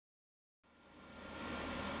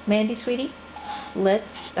Mandy, sweetie, let's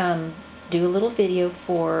do a little video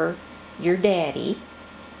for your daddy,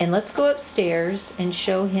 and let's go upstairs and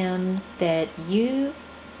show him that you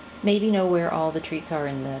maybe know where all the treats are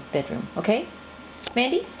in the bedroom, okay?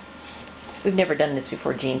 Mandy? We've never done this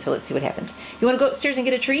before, Jean, so let's see what happens. You want to go upstairs and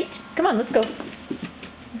get a treat? Come on, let's go.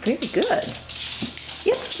 Very good.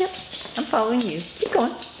 Yep, I'm following you. Keep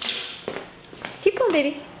going. Keep going,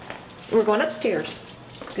 baby. We're going upstairs.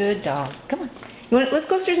 Good dog. Come on. Let's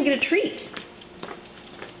go upstairs and get a treat.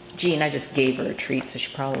 Jean, I just gave her a treat, so she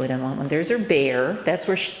probably doesn't want one. There's her bear. That's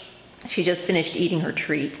where she just finished eating her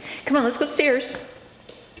treat. Come on, let's go upstairs.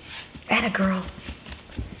 Atta girl.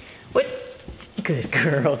 What? Good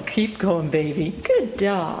girl. Keep going, baby. Good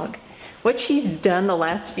dog. What she's done the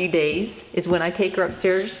last few days is when I take her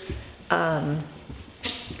upstairs,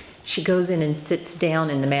 she goes in and sits down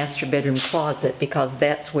in the master bedroom closet because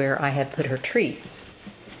that's where I have put her treats.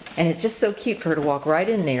 And it's just so cute for her to walk right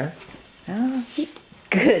in there. Oh,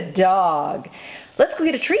 good dog. Let's go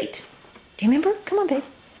get a treat. Do you remember? Come on, babe.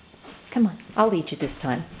 Come on. I'll lead you this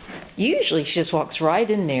time. Usually she just walks right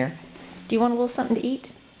in there. Do you want a little something to eat?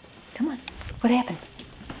 Come on. What happened?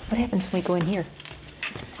 What happens when we go in here?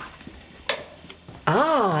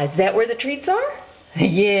 Ah, is that where the treats are?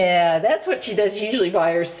 Yeah, that's what she does usually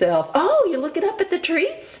by herself. Oh, you're looking up at the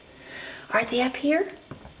treats? Are they up here?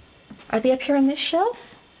 Are they up here on this shelf?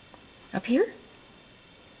 Up here?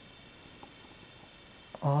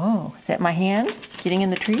 Oh, is that my hand getting in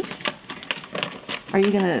the treats? Are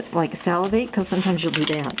you going to, like, salivate? Because sometimes you'll do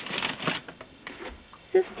that.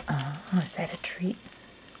 Is that a treat?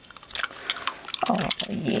 Oh,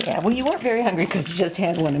 yeah. Well, you weren't very hungry because you just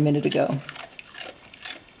had one a minute ago.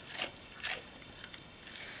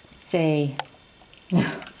 Say,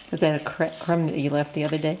 was that a crumb that you left the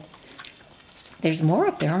other day? There's more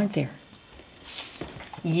up there, aren't there?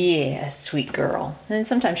 Yeah, sweet girl. And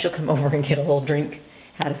sometimes she'll come over and get a little drink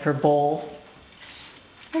out of her bowl.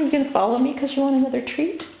 Are you going to follow me because you want another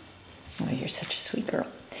treat? Oh, you're such a sweet girl.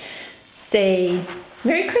 Say,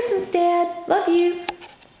 Merry Christmas, Dad. Love you.